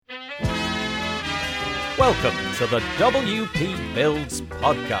Welcome to the WP Builds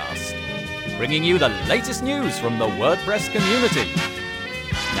podcast, bringing you the latest news from the WordPress community.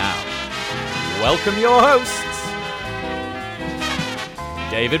 Now, welcome your hosts,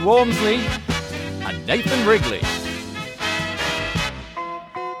 David Wormsley and Nathan Wrigley.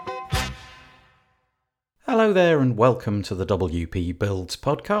 Hello there and welcome to the WP Builds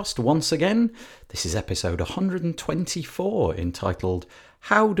podcast once again. This is episode 124 entitled,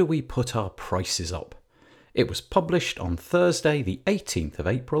 How Do We Put Our Prices Up? It was published on Thursday the 18th of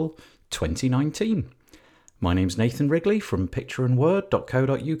April 2019. My name's Nathan Wrigley from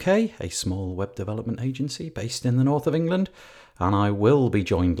pictureandword.co.uk, a small web development agency based in the north of England, and I will be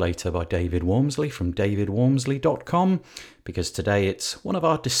joined later by David Wormsley from davidwormsley.com, because today it's one of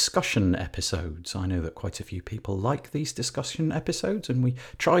our discussion episodes. I know that quite a few people like these discussion episodes, and we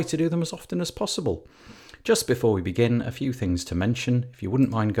try to do them as often as possible. Just before we begin, a few things to mention. If you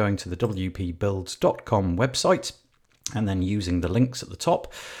wouldn't mind going to the wpbuilds.com website and then using the links at the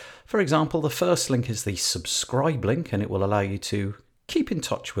top. For example, the first link is the subscribe link, and it will allow you to keep in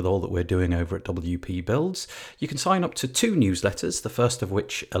touch with all that we're doing over at WP Builds. You can sign up to 2 newsletters, the first of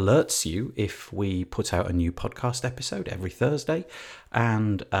which alerts you if we put out a new podcast episode every Thursday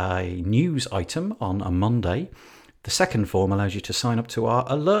and a news item on a Monday. The second form allows you to sign up to our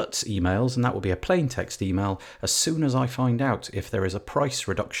alerts emails, and that will be a plain text email as soon as I find out if there is a price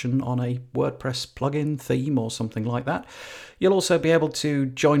reduction on a WordPress plugin, theme, or something like that. You'll also be able to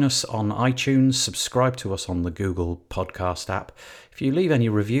join us on iTunes, subscribe to us on the Google Podcast app. If you leave any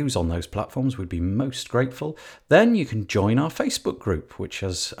reviews on those platforms, we'd be most grateful. Then you can join our Facebook group, which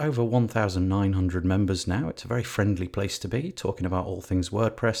has over 1,900 members now. It's a very friendly place to be, talking about all things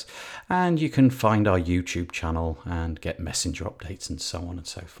WordPress. And you can find our YouTube channel and get messenger updates and so on and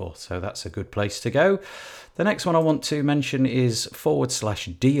so forth. So that's a good place to go. The next one I want to mention is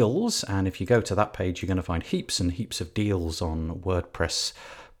 /deals. And if you go to that page, you're going to find heaps and heaps of deals on WordPress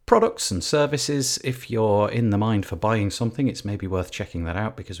products and services. If you're in the mind for buying something, it's maybe worth checking that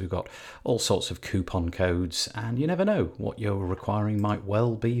out, because we've got all sorts of coupon codes and you never know what you're requiring might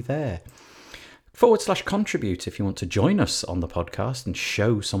well be there. /contribute if you want to join us on the podcast and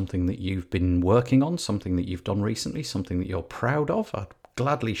show something that you've been working on, something that you've done recently, something that you're proud of. I'd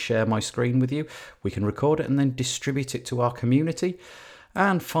gladly share my screen with you. We can record it and then distribute it to our community.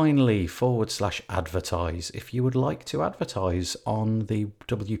 And finally, /advertise if you would like to advertise on the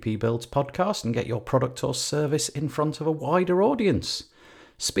WP Builds podcast and get your product or service in front of a wider audience.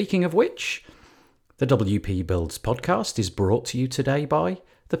 Speaking of which, the WP Builds podcast is brought to you today by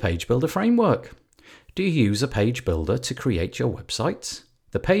the Page Builder Framework. Do you use a page builder to create your websites?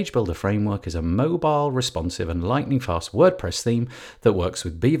 The Page Builder Framework is a mobile, responsive and lightning-fast WordPress theme that works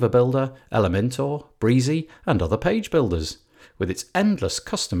with Beaver Builder, Elementor, Breezy and other page builders. With its endless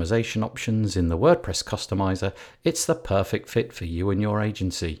customization options in the WordPress customizer, it's the perfect fit for you and your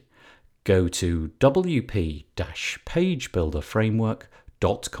agency. Go to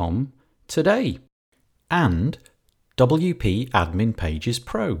wp-pagebuilderframework.com today. And WP Admin Pages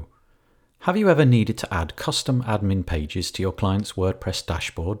Pro. Have you ever needed to add custom admin pages to your client's WordPress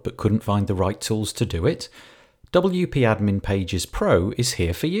dashboard but couldn't find the right tools to do it? WP Admin Pages Pro is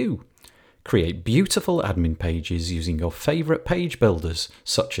here for you. Create beautiful admin pages using your favorite page builders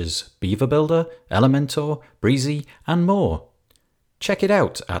such as Beaver Builder, Elementor, Breezy and more. Check it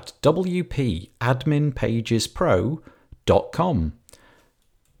out at wp-adminpagespro.com.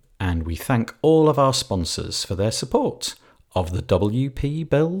 And we thank all of our sponsors for their support of the WP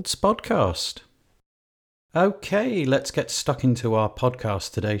Builds podcast. Okay, let's get stuck into our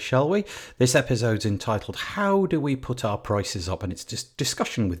podcast today, shall we? This episode's entitled, How Do We Put Our Prices Up? And it's just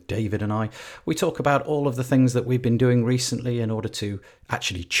discussion with David and I. We talk about all of the things that we've been doing recently in order to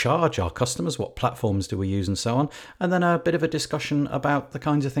actually charge our customers, what platforms do we use and so on. And then a bit of a discussion about the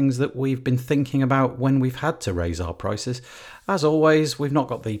kinds of things that we've been thinking about when we've had to raise our prices. As always, we've not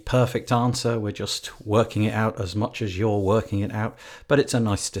got the perfect answer. We're just working it out as much as you're working it out. But it's a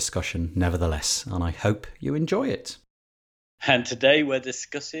nice discussion nevertheless, and I hope you enjoy it. And today we're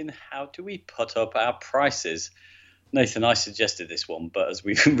discussing how do we put up our prices. Nathan, I suggested this one, but as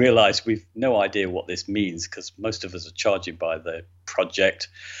we've realized, we've no idea what this means because most of us are charging by the project.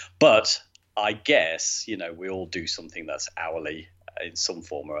 But I guess, we all do something that's hourly in some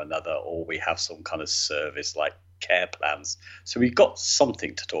form or another, or we have some kind of service like care plans. So we've got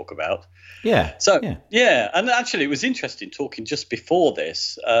something to talk about. Yeah. And actually it was interesting talking just before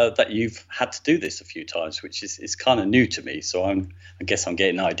this that you've had to do this a few times, which is kind of new to me. So I guess I'm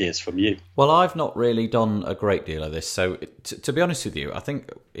getting ideas from you. Well, I've not really done a great deal of this. So to be honest with you, I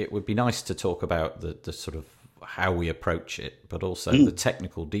think it would be nice to talk about the sort of how we approach it, but also the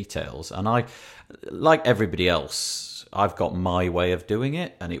technical details. And I, like everybody else, I've got my way of doing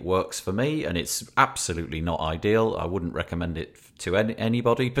it, and it works for me, and it's absolutely not ideal. I wouldn't recommend it to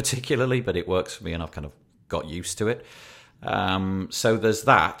anybody particularly, but it works for me, and I've kind of got used to it. So there's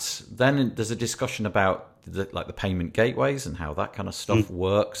that. Then there's a discussion about the payment gateways and how that kind of stuff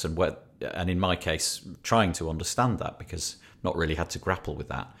works, and in my case, trying to understand that, because I've not really had to grapple with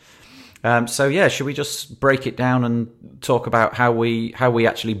that. Should we just break it down and talk about how we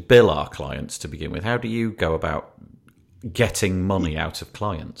actually bill our clients to begin with? How do you go about getting money out of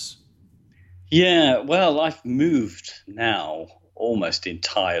clients? Yeah, well, I've moved now almost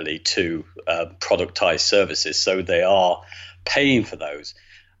entirely to productized services, so they are paying for those.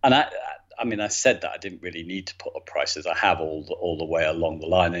 And I said that I didn't really need to put up prices. I have all the way along the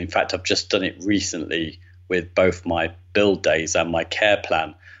line. And in fact, I've just done it recently with both my build days and my care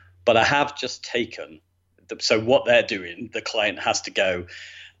plan. But I have just taken, so what they're doing, the client has to go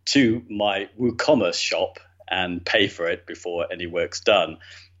to my WooCommerce shop and pay for it before any work's done.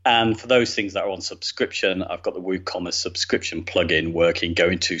 And for those things that are on subscription, I've got the WooCommerce subscription plugin working,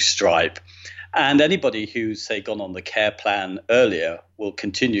 going to Stripe. And anybody who's, say, gone on the care plan earlier will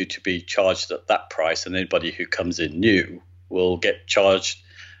continue to be charged at that price. And anybody who comes in new will get charged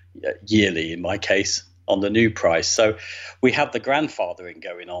yearly, in my case, on the new price. So we have the grandfathering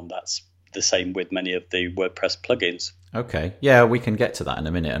going on. That's the same with many of the WordPress plugins. Okay. Yeah, we can get to that in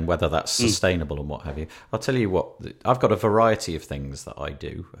a minute, and whether that's sustainable and what have you. I'll tell you what, I've got a variety of things that I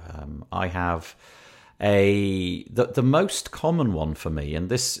do. I have the most common one for me, and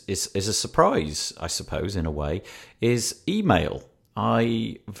this is a surprise, I suppose, in a way, is email.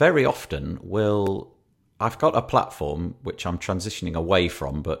 I very often I've got a platform which I'm transitioning away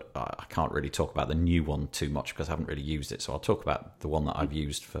from, but I can't really talk about the new one too much because I haven't really used it. So I'll talk about the one that I've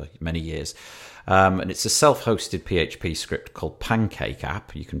used for many years. And it's a self-hosted PHP script called Pancake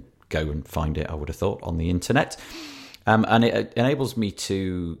app. You can go and find it, I would have thought, on the internet. And it enables me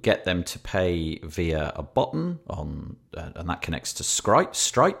to get them to pay via a button and that connects to Stripe.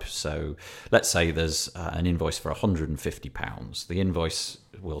 So let's say there's an invoice for £150. The invoice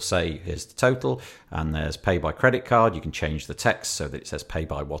will say, here's the total, and there's pay by credit card. You can change the text so that it says pay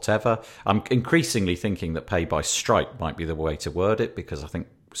by whatever. I'm increasingly thinking that pay by Stripe might be the way to word it, because I think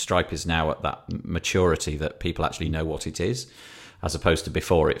Stripe is now at that maturity that people actually know what it is, as opposed to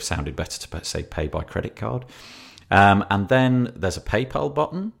before it sounded better to say pay by credit card. And then there's a PayPal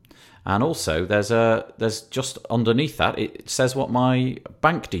button, and also there's just underneath that, it says what my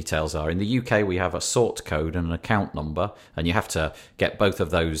bank details are. In the UK, we have a sort code and an account number, and you have to get both of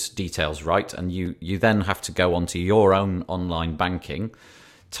those details right, and you then have to go onto your own online banking,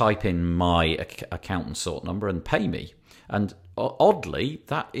 type in my account and sort number, and pay me. And oddly,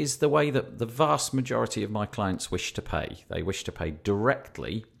 that is the way that the vast majority of my clients wish to pay. They wish to pay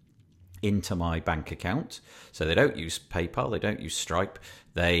directly into my bank account. So they don't use PayPal, they don't use Stripe.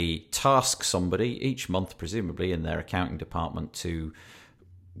 They task somebody each month, presumably in their accounting department, to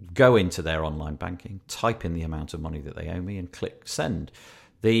go into their online banking, type in the amount of money that they owe me, and click send.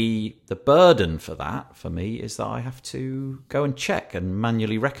 The burden for that, for me, is that I have to go and check and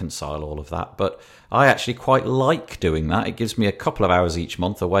manually reconcile all of that. But I actually quite like doing that. It gives me a couple of hours each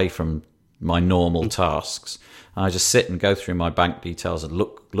month away from my normal tasks. I just sit and go through my bank details and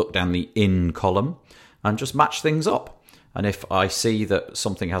look down the in column and just match things up. And if I see that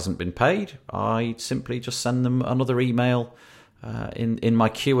something hasn't been paid, I simply just send them another email in my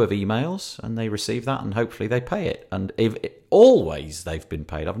queue of emails, and they receive that, and hopefully they pay it. And always they've been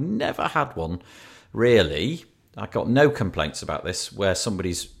paid. I've never had one, really. I've got no complaints about this, where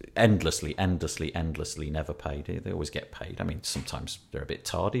somebody's endlessly never paid. They always get paid. I mean, sometimes they're a bit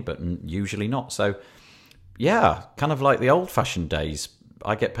tardy, but usually not. So, yeah, kind of like the old-fashioned days.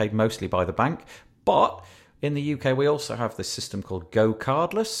 I get paid mostly by the bank. But in the UK, we also have this system called Go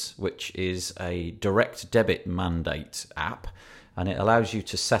Cardless, which is a direct debit mandate app. And it allows you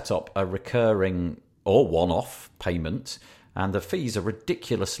to set up a recurring or one-off payment. And the fees are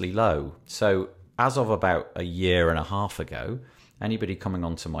ridiculously low. So as of about a year and a half ago, anybody coming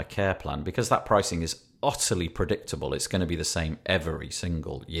onto my care plan, because that pricing is utterly predictable, it's going to be the same every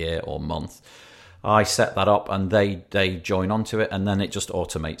single year or month, I set that up and they join onto it, and then it just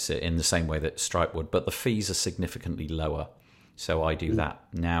automates it in the same way that Stripe would, but the fees are significantly lower. So I do that.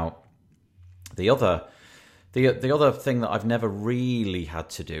 Now, the other thing that I've never really had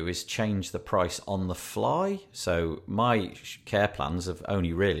to do is change the price on the fly. So my care plans have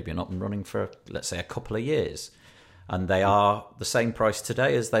only really been up and running for, let's say, a couple of years. And they are the same price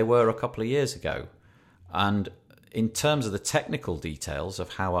today as they were a couple of years ago. And in terms of the technical details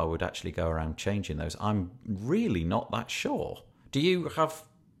of how I would actually go around changing those, I'm really not that sure. Do you have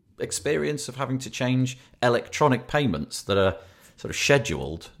experience of having to change electronic payments that are sort of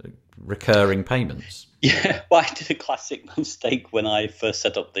scheduled, recurring payments? Yeah, well, I did a classic mistake when I first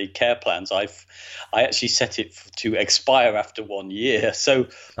set up the care plans. I actually set it to expire after 1 year. So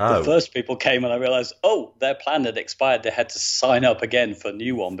the first people came and I realized, their plan had expired. They had to sign up again for a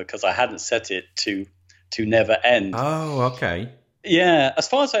new one because I hadn't set it to never end. Oh, okay. Yeah, as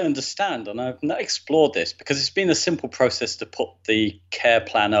far as I understand, and I've not explored this because it's been a simple process to put the care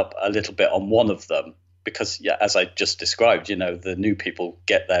plan up a little bit on one of them. Because, yeah, as I just described, the new people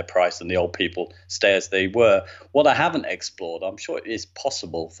get their price and the old people stay as they were. What I haven't explored, I'm sure it is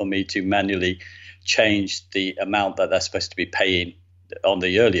possible for me to manually change the amount that they're supposed to be paying on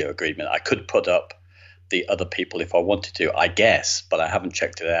the earlier agreement. I could put up the other people if I wanted to, I guess, but I haven't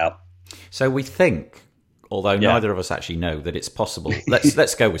checked it out. So we think, although neither of us actually know, that it's possible.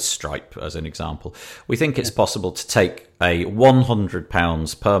 Let's go with Stripe as an example. We think it's possible to take a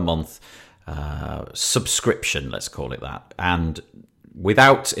 £100 per month subscription, let's call it that, and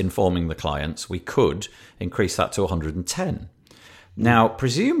without informing the clients, we could increase that to 110. Now,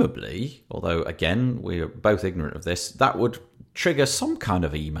 presumably, although again we're both ignorant of this, that would trigger some kind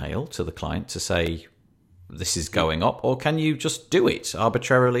of email to the client to say this is going up, or can you just do it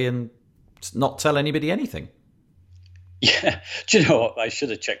arbitrarily and not tell anybody anything? Yeah, do you know what? I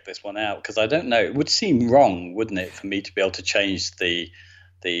should have checked this one out because I don't know. It would seem wrong, wouldn't it, for me to be able to change the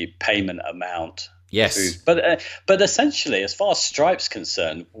payment amount? Yes. But essentially, as far as Stripe's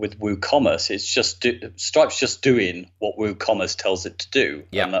concerned, with WooCommerce, it's just Stripe's just doing what WooCommerce tells it to do.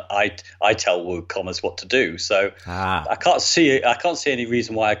 Yeah. And I tell WooCommerce what to do. So I can't see any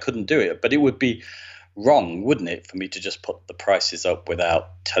reason why I couldn't do it. But it would be wrong, wouldn't it, for me to just put the prices up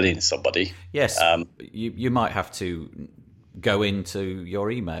without telling somebody? Yes. You might have to go into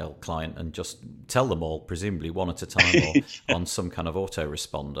your email client and just tell them all, presumably one at a time, or on some kind of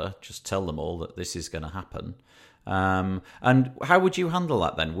autoresponder, just tell them all that this is going to happen. And how would you handle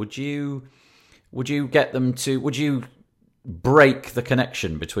that then? Would you get them to? Would you break the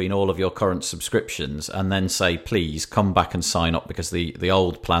connection between all of your current subscriptions and then say, please come back and sign up because the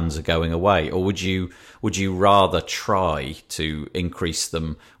old plans are going away? Or would you rather try to increase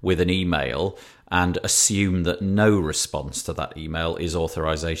them with an email and assume that no response to that email is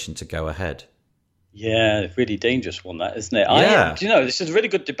authorization to go ahead? Yeah, really dangerous one, that, isn't it? Yeah. This is a really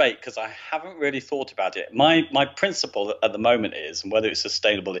good debate because I haven't really thought about it. My principle at the moment is, and whether it's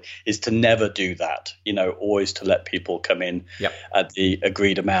sustainable, is to never do that. Always to let people come in at the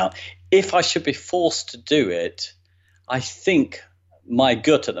agreed amount. If I should be forced to do it, I think my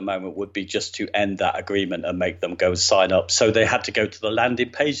gut at the moment would be just to end that agreement and make them go sign up. So they had to go to the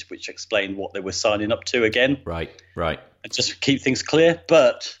landing page, which explained what they were signing up to again. Right. And just keep things clear.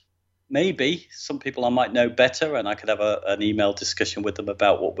 But maybe some people I might know better, and I could have an email discussion with them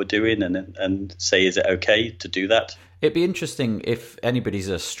about what we're doing and say, is it okay to do that? It'd be interesting if anybody's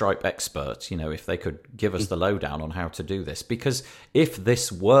a Stripe expert, if they could give us the lowdown on how to do this. Because if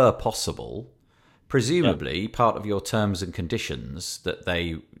this were possible, presumably part of your terms and conditions that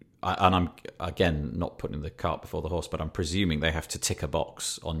they, and I'm again not putting the cart before the horse, but I'm presuming they have to tick a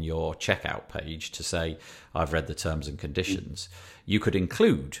box on your checkout page to say, I've read the terms and conditions. You could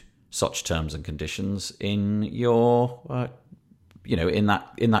include such terms and conditions in your, in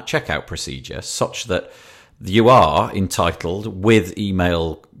that checkout procedure, such that you are entitled, with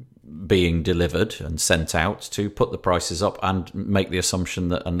email being delivered and sent out, to put the prices up and make the assumption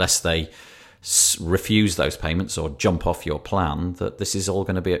that unless they refuse those payments or jump off your plan, that this is all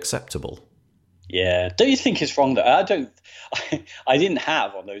going to be acceptable. Yeah. Don't you think it's wrong that I didn't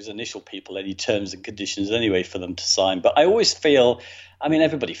have on those initial people any terms and conditions anyway for them to sign, but I always feel,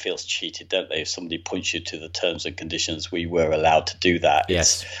 everybody feels cheated, don't they? If somebody points you to the terms and conditions, we were allowed to do that.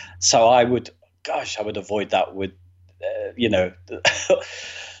 Yes. So I would avoid that with,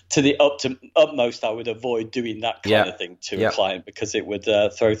 to the utmost, I would avoid doing that kind of thing to a client because it would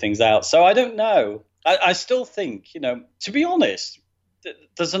throw things out. So I don't know. I still think, to be honest,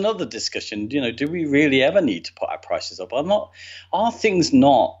 there's another discussion. Do we really ever need to put our prices up? Are things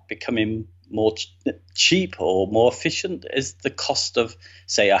not becoming more cheap or more efficient? Is the cost of,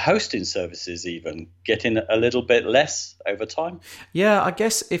 say, a hosting services even getting a little bit less over time? Yeah, I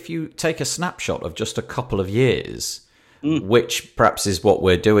guess if you take a snapshot of just a couple of years, which perhaps is what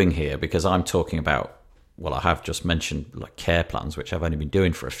we're doing here, because I'm talking about, I have just mentioned like care plans, which I've only been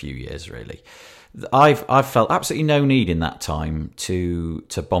doing for a few years, really. I've felt absolutely no need in that time to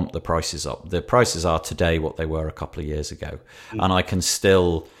bump the prices up. The prices are today what they were a couple of years ago, and I can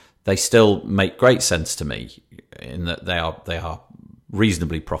still they still make great sense to me in that they are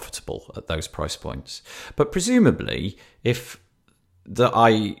reasonably profitable at those price points. But presumably,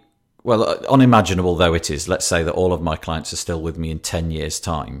 unimaginable though it is, let's say that all of my clients are still with me in 10 years'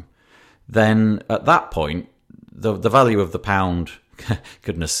 time, then at that point, the value of the pound,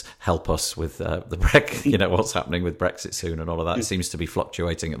 goodness help us with the Brexit, what's happening with Brexit soon and all of that seems to be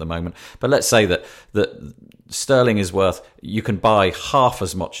fluctuating at the moment. But let's say that sterling is worth, you can buy half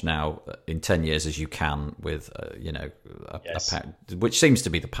as much now in 10 years as you can with, a pound, which seems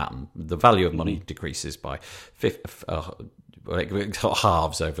to be the pattern. The value of money decreases by halves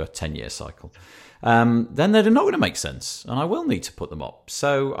over a 10-year cycle. Then they're not going to make sense, and I will need to put them up.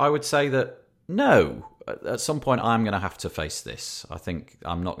 So I would say that no, at some point I'm going to have to face this. I think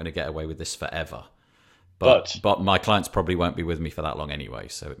I'm not going to get away with this forever. But my clients probably won't be with me for that long anyway,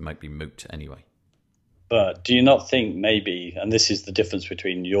 so it might be moot anyway. But do you not think maybe, and this is the difference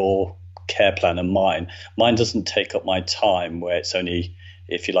between your care plan and mine doesn't take up my time, where it's only,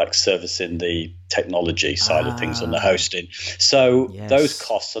 if you like, servicing the technology side of things on the hosting. So those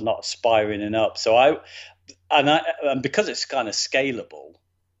costs are not spiraling up. So and because it's kind of scalable,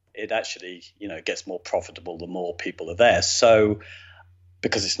 it actually, gets more profitable the more people are there. So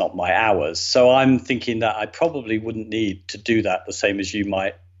because it's not my hours. So I'm thinking that I probably wouldn't need to do that the same as you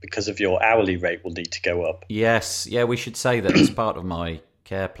might, because of your hourly rate will need to go up. Yes. Yeah, we should say that as part of my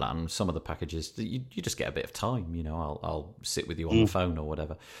care plan, some of the packages, you just get a bit of time. I'll sit with you on the phone or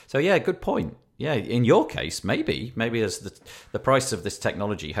whatever. So yeah, good point. Yeah, in your case, maybe as the price of this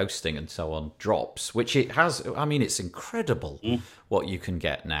technology, hosting and so on, drops, which it has. I mean, it's incredible what you can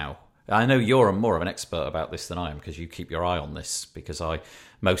get now. I know you're more of an expert about this than I am, because you keep your eye on this, because I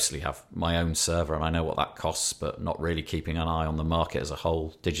mostly have my own server and I know what that costs, but not really keeping an eye on the market as a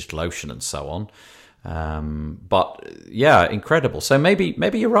whole, DigitalOcean and so on. But yeah, incredible. So maybe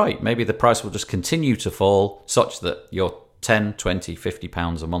you're right. Maybe the price will just continue to fall such that your 10, 20, 50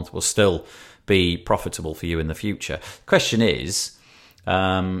 pounds a month will still be profitable for you in the future. Question is,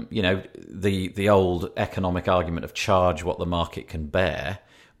 the old economic argument of charge what the market can bear.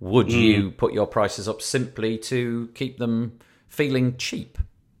 Would you put your prices up simply to keep them feeling cheap?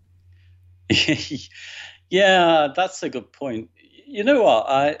 Yeah, that's a good point. You know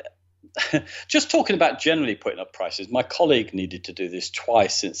what? Just talking about generally putting up prices, my colleague needed to do this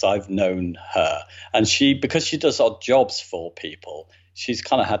twice since I've known her. And because she does odd jobs for people, she's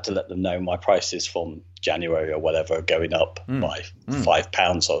kind of had to let them know my prices from January or whatever are going up by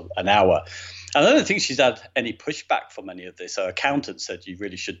 £5 an hour. And I don't think she's had any pushback from any of this. Her accountant said you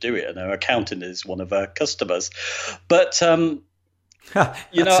really should do it, and her accountant is one of her customers. But that's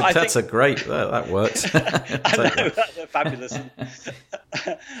a great that works. I know, they're fabulous,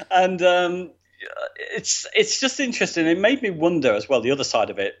 and it's just interesting. It made me wonder as well, the other side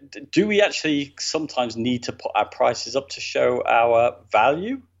of it. Do we actually sometimes need to put our prices up to show our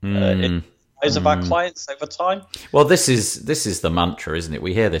value in the eyes of our clients over time? Well, this is the mantra, isn't it?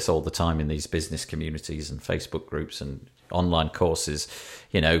 We hear this all the time in these business communities and Facebook groups and online courses,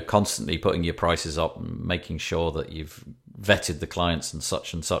 constantly putting your prices up and making sure that you've vetted the clients and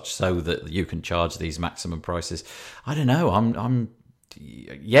such so that you can charge these maximum prices. I don't know.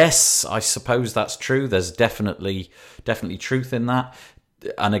 Yes, I suppose that's true. There's definitely truth in that.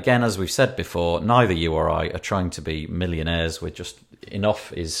 And again, as we've said before, neither you or I are trying to be millionaires. We're just,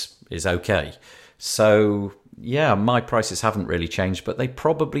 enough is okay. So yeah, my prices haven't really changed, but they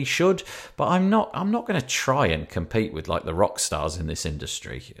probably should. But I'm not going to try and compete with like the rock stars in this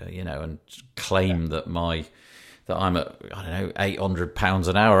industry, and claim that I'm at, I don't know, £800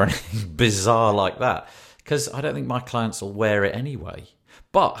 an hour or anything bizarre like that, because I don't think my clients will wear it anyway.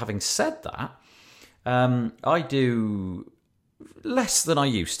 But having said that, I do less than I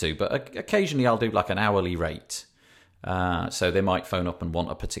used to, but occasionally I'll do like an hourly rate. So they might phone up and want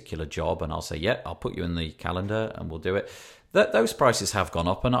a particular job, and I'll say, yeah, I'll put you in the calendar and we'll do it. Those prices have gone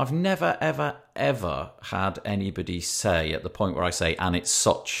up, and I've never, ever, ever had anybody say, at the point where I say, and it's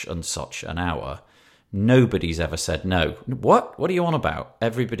such and such an hour, nobody's ever said no. What are you on about?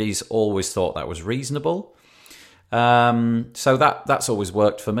 Everybody's always thought that was reasonable. So that's always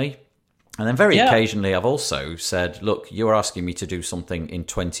worked for me. And then very occasionally I've also said, look, you're asking me to do something in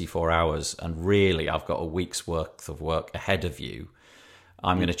 24 hours, and really I've got a week's worth of work ahead of you.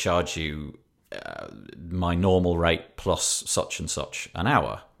 I'm going to charge you my normal rate plus such and such an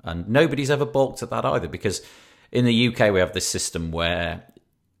hour. And nobody's ever balked at that either, because in the UK we have this system where,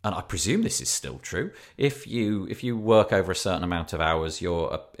 and I presume this is still true, if you work over a certain amount of hours,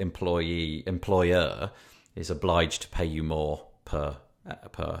 your employer is obliged to pay you more per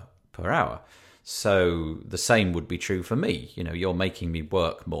hour. So the same would be true for me. You're making me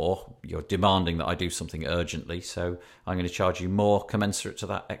work more. You're demanding that I do something urgently. So I'm going to charge you more commensurate to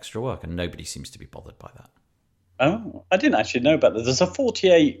that extra work. And nobody seems to be bothered by that. Oh, I didn't actually know about that. There's a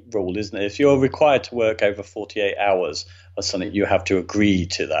 48 rule, isn't it? If you're required to work over 48 hours or something, you have to agree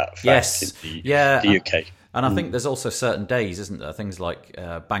to that fact yes. in the UK. And I think there's also certain days, isn't there? Things like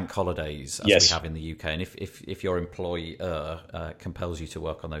bank holidays, as we have in the UK. And if your employer compels you to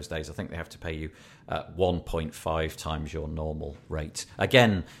work on those days, I think they have to pay you 1.5 times your normal rate.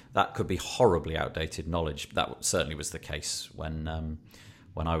 Again, that could be horribly outdated knowledge. That certainly was the case when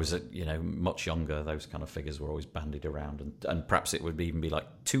I was much younger. Those kind of figures were always bandied around, and perhaps it would even be like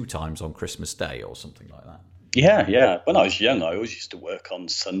 2 times on Christmas Day or something like that. Yeah. When I was young, I always used to work on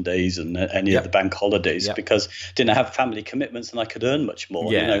Sundays and any of the bank holidays because I didn't have family commitments and I could earn much more,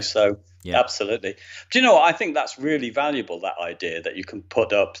 so absolutely. Do you know what? I think that's really valuable, that idea that you can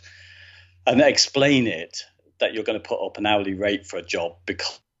put up and explain it, that you're going to put up an hourly rate for a job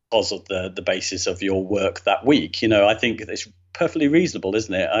because of the basis of your work that week. I think it's perfectly reasonable,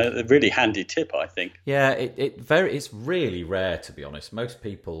 isn't it? A really handy tip, I think. Yeah, it's really rare, to be honest. Most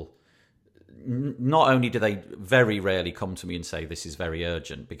people, not only do they very rarely come to me and say this is very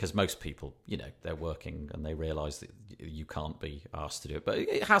urgent, because most people, they're working and they realise that you can't be asked to do it. But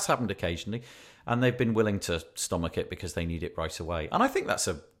it has happened occasionally, and they've been willing to stomach it because they need it right away. And I think that's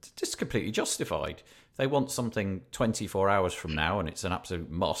just completely justified. If they want something 24 hours from now and it's an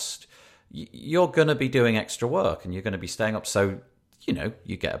absolute must, you're going to be doing extra work and you're going to be staying up. So,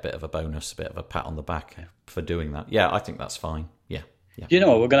 you get a bit of a bonus, a bit of a pat on the back for doing that. Yeah, I think that's fine. Yeah.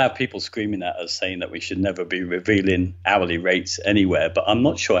 We're going to have people screaming at us saying that we should never be revealing hourly rates anywhere, but I'm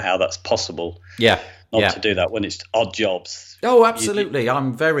not sure how that's possible. To do that when it's odd jobs. Oh, absolutely.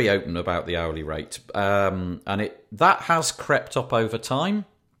 I'm very open about the hourly rate, and that has crept up over time,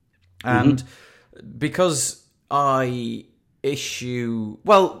 and because I issue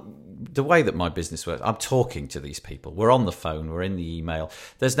the way that my business works, I'm talking to these people. We're on the phone. We're in the email.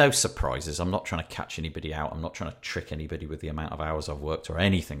 There's no surprises. I'm not trying to catch anybody out. I'm not trying to trick anybody with the amount of hours I've worked or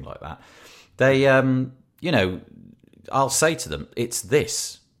anything like that. They, I'll say to them, it's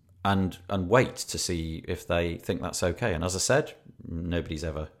this, and wait to see if they think that's okay. And as I said, nobody's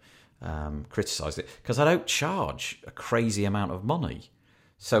ever criticised it because I don't charge a crazy amount of money.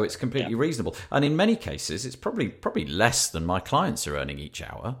 So it's completely reasonable. And in many cases, it's probably less than my clients are earning each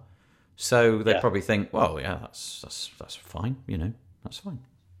hour. So they probably think, well, yeah, that's fine, that's fine.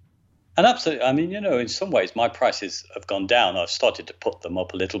 And absolutely, I mean, in some ways, my prices have gone down. I've started to put them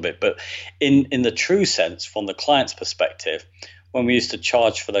up a little bit, but in the true sense, from the client's perspective, when we used to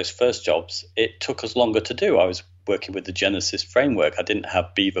charge for those first jobs, it took us longer to do. I was working with the Genesis framework. I didn't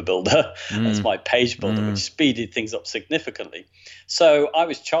have Beaver Builder as my page builder, which speeded things up significantly. So I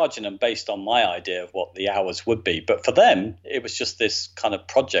was charging them based on my idea of what the hours would be. But for them, it was just this kind of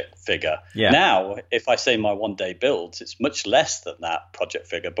project figure. Yeah. Now, if I say my one-day builds, it's much less than that project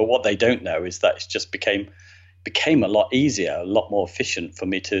figure. But what they don't know is that it's just became a lot easier, a lot more efficient for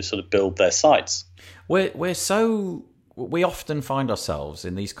me to sort of build their sites. We often find ourselves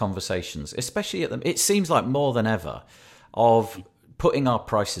in these conversations, especially it seems like more than ever, of putting our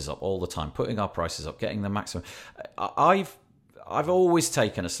prices up all the time, getting the maximum. I've always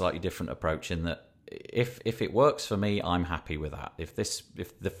taken a slightly different approach in that if it works for me, I'm happy with that. If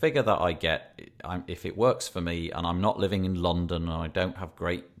the figure that I get, if it works for me, and I'm not living in London and I don't have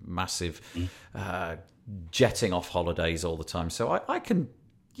great massive jetting off holidays all the time, so I can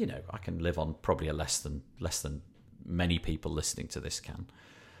live on probably a less than many people listening to this can.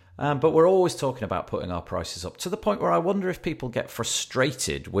 But we're always talking about putting our prices up to the point where I wonder if people get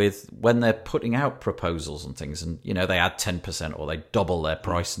frustrated with when they're putting out proposals and things, and they add 10% or they double their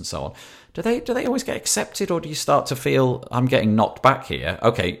price and so on. Do they always get accepted, or do you start to feel I'm getting knocked back here?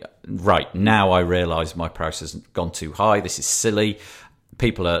 Okay, right, now I realise my price has gone too high. This is silly.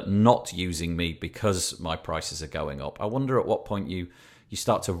 People are not using me because my prices are going up. I wonder at what point you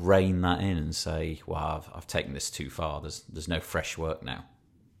start to rein that in and say, well, I've taken this too far. There's no fresh work now.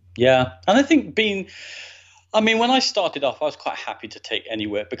 Yeah. And I think when I started off, I was quite happy to take any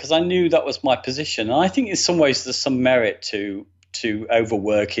work because I knew that was my position. And I think in some ways there's some merit to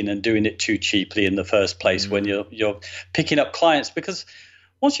overworking and doing it too cheaply in the first place when you're picking up clients, because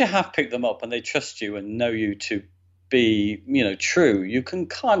once you have picked them up and they trust you and know you to be, true, you can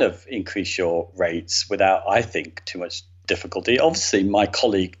kind of increase your rates without, I think, too much difficulty. Obviously, my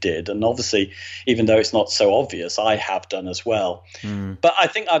colleague did, and obviously, even though it's not so obvious, I have done as well. But I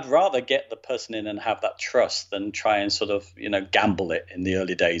think I'd rather get the person in and have that trust than try and sort of, gamble it in the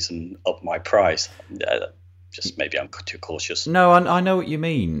early days and up my price. Just maybe I'm too cautious. No, I know what you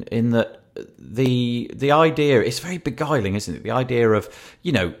mean, in that the idea, it's very beguiling, isn't it? The idea of,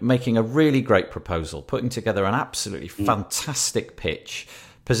 making a really great proposal, putting together an absolutely fantastic pitch,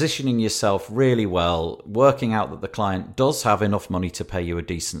 positioning yourself really well, working out that the client does have enough money to pay you a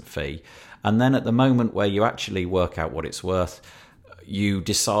decent fee. And then at the moment where you actually work out what it's worth, you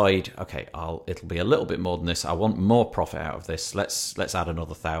decide, okay, it'll be a little bit more than this. I want more profit out of this. Let's add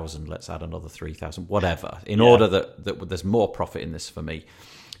another 1,000. Let's add another 3,000, whatever, in order that there's more profit in this for me.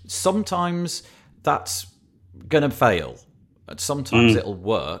 Sometimes that's going to fail. Sometimes it'll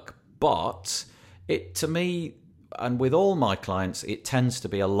work, but to me, and with all my clients, it tends to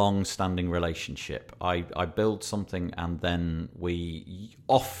be a long-standing relationship. I build something, and then we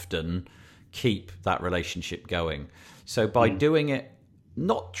often keep that relationship going. So by doing it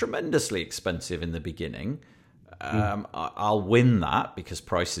not tremendously expensive in the beginning, I'll win that because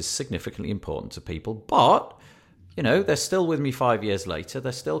price is significantly important to people. But, they're still with me 5 years later.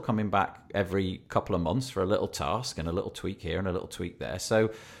 They're still coming back every couple of months for a little task and a little tweak here and a little tweak there.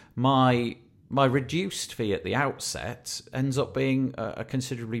 So my reduced fee at the outset ends up being a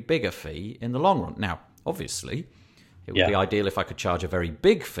considerably bigger fee in the long run. Now, obviously, it would be ideal if I could charge a very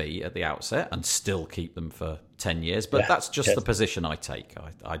big fee at the outset and still keep them for 10 years, but that's just the position I take.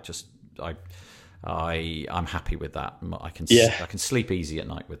 I'm happy with that. I can sleep easy at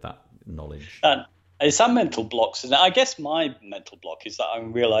night with that knowledge. And it's some mental blocks. And I guess my mental block is that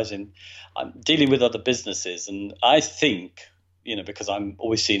I'm realizing I'm dealing with other businesses, and I think, because I'm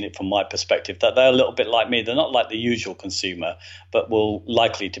always seeing it from my perspective, that they're a little bit like me. They're not like the usual consumer, but will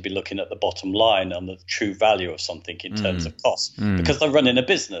likely to be looking at the bottom line and the true value of something in terms of cost, because they're running a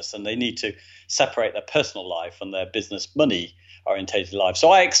business and they need to separate their personal life and their business money orientated life. So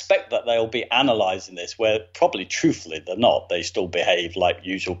I expect that they'll be analysing this, where probably truthfully they're not. They still behave like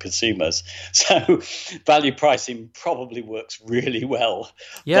usual consumers. So value pricing probably works really well.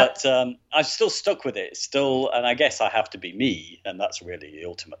 Yeah. But I'm still stuck with it. And I guess I have to be me, and that's really the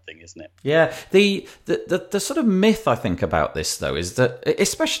ultimate thing, isn't it? Yeah. The sort of myth I think about this though is that,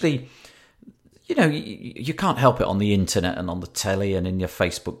 especially, you can't help it on the internet and on the telly and in your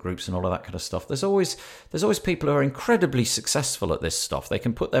Facebook groups and all of that kind of stuff. There's always people who are incredibly successful at this stuff. They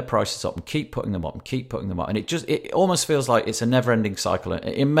can put their prices up and keep putting them up and keep putting them up. And it almost feels like it's a never-ending cycle,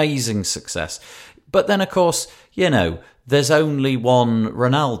 amazing success. But then, of course, there's only one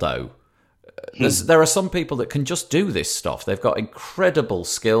Ronaldo. There are some people that can just do this stuff. They've got incredible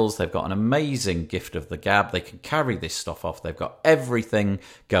skills. They've got an amazing gift of the gab. They can carry this stuff off. They've got everything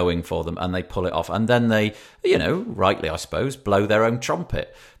going for them, and they pull it off. And then they, rightly, I suppose, blow their own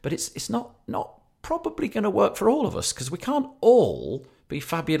trumpet. But it's not probably going to work for all of us, because we can't all be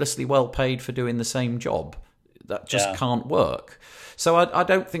fabulously well paid for doing the same job. That just can't work. So I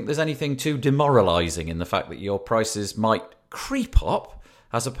don't think there's anything too demoralising in the fact that your prices might creep up,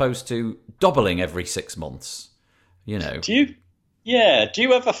 as opposed to doubling every 6 months, Do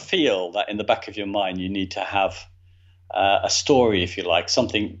you ever feel that in the back of your mind you need to have a story, if you like,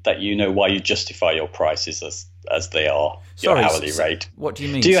 something that why you justify your prices as they are, your hourly rate? What do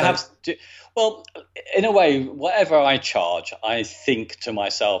you mean? Well, in a way, whatever I charge, I think to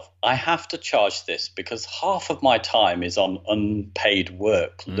myself, I have to charge this because half of my time is on unpaid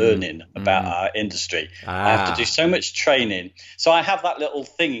work, learning about our industry. I have to do so much training. So I have that little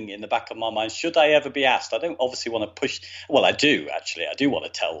thing in the back of my mind. Should I ever be asked? I don't obviously want to push. Well, I do, actually. I do want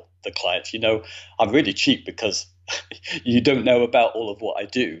to tell the clients, I'm really cheap because you don't know about all of what I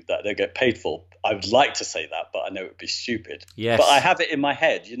do that they get paid for. I would like to say that, but I know it would be stupid. Yes. But I have it in my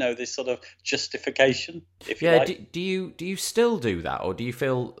head, this sort of justification, if you like. Do you still do that, or do you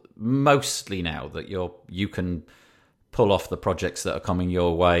feel mostly now that you can pull off the projects that are coming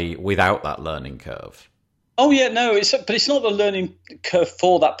your way without that learning curve? Oh yeah, no, but it's not the learning curve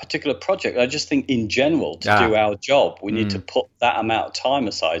for that particular project. I just think in general, to do our job, we need to put that amount of time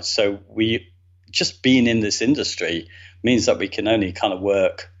aside. So just being in this industry means that we can only kind of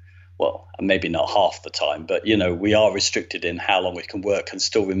work, well, maybe not half the time, but we are restricted in how long we can work and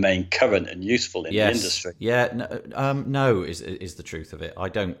still remain current and useful in the industry. Yeah, no is the truth of it. I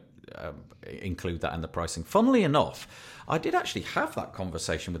don't include that in the pricing. Funnily enough, I did actually have that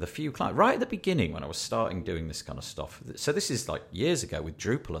conversation with a few clients right at the beginning when I was starting doing this kind of stuff. So this is like years ago with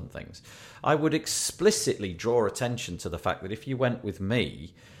Drupal and things. I would explicitly draw attention to the fact that if you went with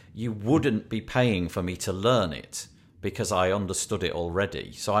me, you wouldn't be paying for me to learn it because I understood it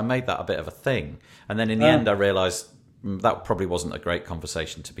already. So I made that a bit of a thing. And then in the end, I realised that probably wasn't a great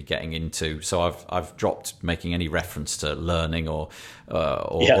conversation to be getting into. So I've dropped making any reference to learning or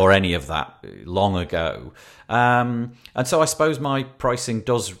any of that long ago. And so I suppose my pricing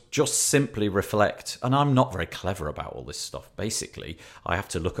does just simply reflect, and I'm not very clever about all this stuff. Basically, I have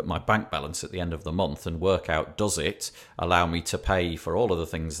to look at my bank balance at the end of the month and work out, does it allow me to pay for all of the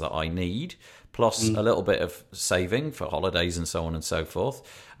things that I need, plus a little bit of saving for holidays and so on and so forth.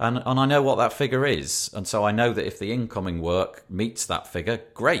 And I know what that figure is. And so I know that if the incoming work meets that figure,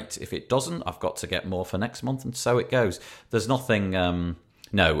 great. If it doesn't, I've got to get more for next month. And so it goes. There's nothing...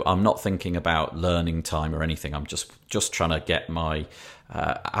 no, I'm not thinking about learning time or anything. I'm just trying to get my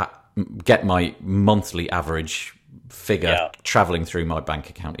monthly average figure traveling through my bank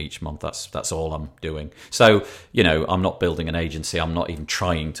account each month. That's all I'm doing. So, I'm not building an agency. I'm not even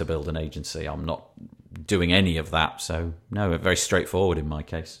trying to build an agency. I'm not doing any of that. So, no, very straightforward in my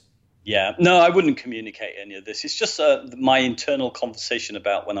case. Yeah, no, I wouldn't communicate any of this. It's just my internal conversation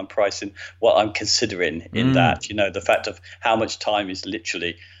about when I'm pricing what I'm considering in that, the fact of how much time is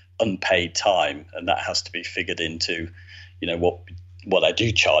literally unpaid time. And that has to be figured into, what I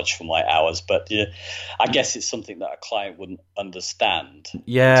do charge for my hours. But I guess it's something that a client wouldn't understand in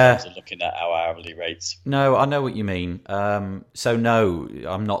terms of looking at our hourly rates. No, I know what you mean. So no,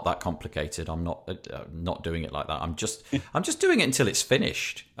 I'm not that complicated. I'm not doing it like that. I'm just doing it until it's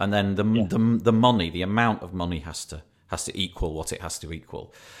finished, and then the money, the amount of money has to equal what it has to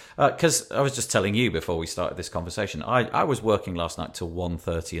equal. Because I was just telling you before we started this conversation, I was working last night till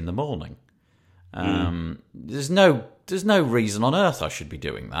 1:30 in the morning. There's no reason on earth I should be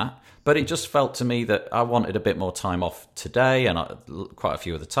doing that, but it just felt to me that I wanted a bit more time off today, and quite a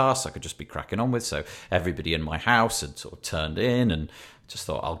few of the tasks I could just be cracking on with. So everybody in my house had sort of turned in, and just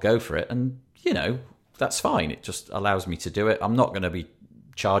thought I'll go for it. And that's fine. It just allows me to do it. I'm not going to be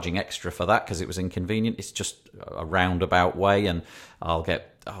charging extra for that because it was inconvenient. It's just a roundabout way, and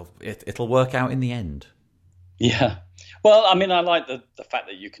it'll work out in the end. Yeah. Well, I mean, I like the fact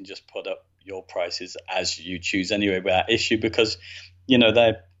that you can just put up your prices as you choose anyway without issue, because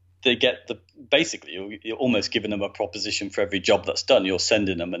they get basically you're almost giving them a proposition for every job that's done. You're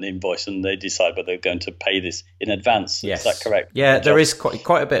sending them an invoice and they decide whether they're going to pay this in advance. Yes. Is that correct? Yeah, there is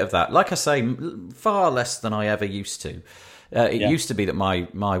quite a bit of that. Like I say, far less than I ever used to. It used to be that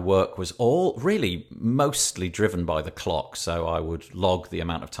my work was all really mostly driven by the clock. So I would log the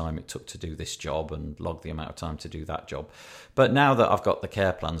amount of time it took to do this job and log the amount of time to do that job. But now that I've got the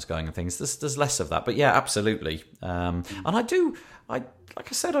care plans going and things, there's less of that. But yeah, absolutely. And like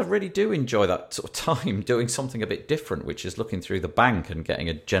I said, I really do enjoy that sort of time doing something a bit different, which is looking through the bank and getting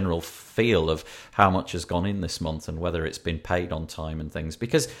a general feel of how much has gone in this month and whether it's been paid on time and things.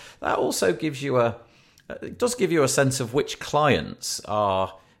 Because that also gives you it does give you a sense of which clients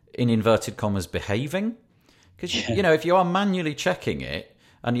are, in inverted commas, behaving. Because, if you are manually checking it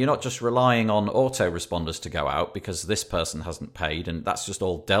and you're not just relying on autoresponders to go out because this person hasn't paid and that's just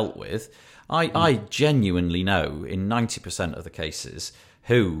all dealt with, I genuinely know in 90% of the cases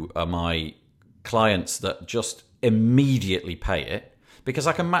who are my clients that just immediately pay it because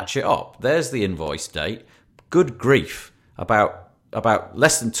I can match it up. There's the invoice date. Good grief. About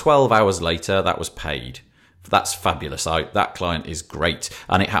less than 12 hours later, that was paid. That's fabulous. That client is great.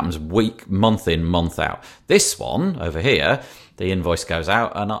 And it happens month in, month out. This one over here, the invoice goes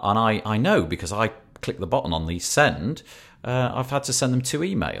out and I know because I click the button on the send, I've had to send them 2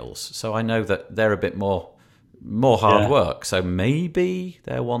 emails. So I know that they're a bit more hard work. So maybe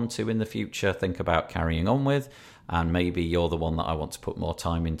they're one to in the future think about carrying on with. And maybe you're the one that I want to put more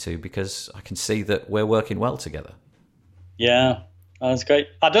time into because I can see that we're working well together. Yeah. That's great.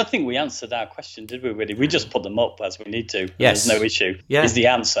 I don't think we answered our question, did we, really? We just put them up as we need to. Yes. There's no issue, is the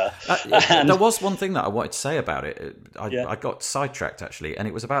answer. There was one thing that I wanted to say about it. I got sidetracked, actually, and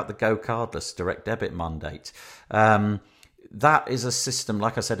it was about the Go Cardless direct debit mandate. That is a system,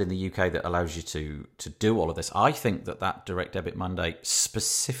 like I said, in the UK that allows you to do all of this. I think that direct debit mandate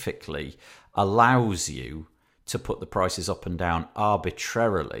specifically allows you to put the prices up and down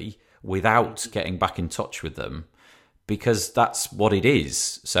arbitrarily without getting back in touch with them. Because that's what it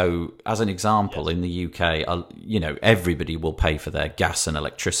is. So, as an example, in the UK, everybody will pay for their gas and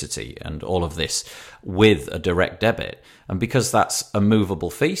electricity and all of this with a direct debit. And because that's a movable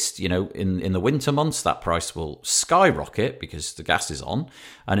feast, in the winter months, that price will skyrocket because the gas is on.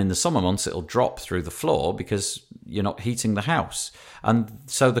 And in the summer months, it'll drop through the floor because you're not heating the house. And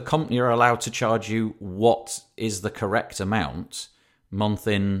so the company are allowed to charge you what is the correct amount month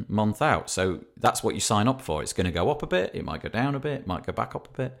in, month out. So that's what you sign up for. It's going to go up a bit. It might go down a bit. It might go back up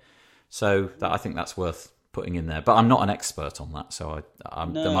a bit. So I think that's worth putting in there. But I'm not an expert on that. So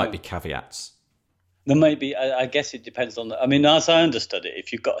there might be caveats. There may be, I guess it depends on I mean, as I understood it,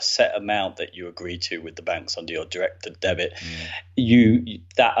 if you've got a set amount that you agree to with the banks under your direct debit,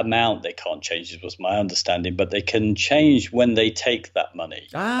 that amount they can't change, was my understanding, but they can change when they take that money.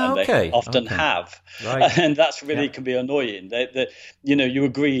 And they often have. Right. And that's really can be annoying. You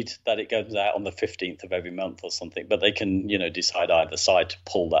agreed that it goes out on the 15th of every month or something, but they can, decide either side to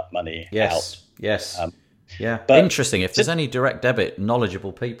pull that money out. Yes. But interesting. If there's any direct debit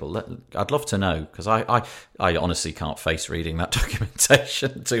knowledgeable people, I'd love to know, because I honestly can't face reading that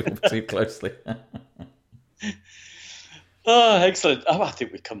documentation too closely. Oh, excellent. Oh, I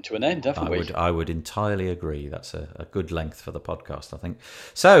think we've come to an end, haven't we? I would entirely agree. That's a good length for the podcast, I think.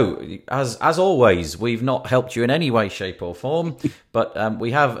 So, as always, we've not helped you in any way, shape or form, but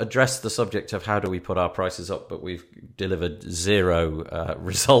we have addressed the subject of how do we put our prices up, but we've delivered zero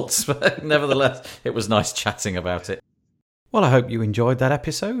results. But nevertheless, it was nice chatting about it. Well, I hope you enjoyed that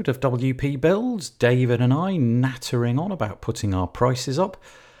episode of WP Builds, David and I nattering on about putting our prices up.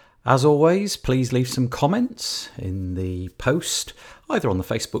 As always, please leave some comments in the post, either on the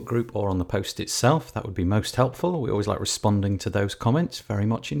Facebook group or on the post itself. That would be most helpful. We always like responding to those comments, very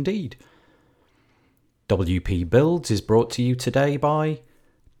much indeed. WP Builds is brought to you today by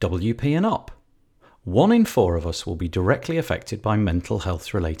WP and Up. 1 in 4 of us will be directly affected by mental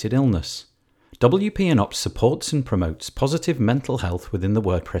health related illness. WP and Up supports and promotes positive mental health within the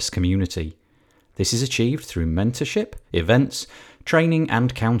WordPress community. This is achieved through mentorship, events, training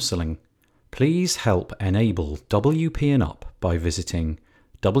and counselling. Please help enable WP and Up by visiting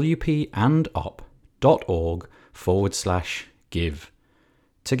wpandup.org/give.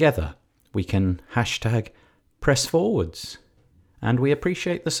 Together we can #pressforwards. And we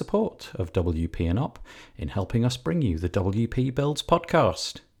appreciate the support of WP and Up in helping us bring you the WP Builds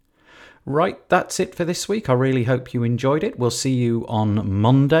podcast. Right, that's it for this week. I really hope you enjoyed it. We'll see you on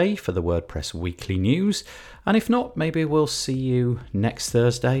Monday for the WordPress Weekly News. And if not, maybe we'll see you next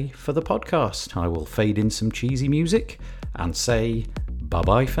Thursday for the podcast. I will fade in some cheesy music and say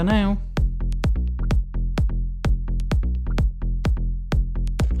bye-bye for now.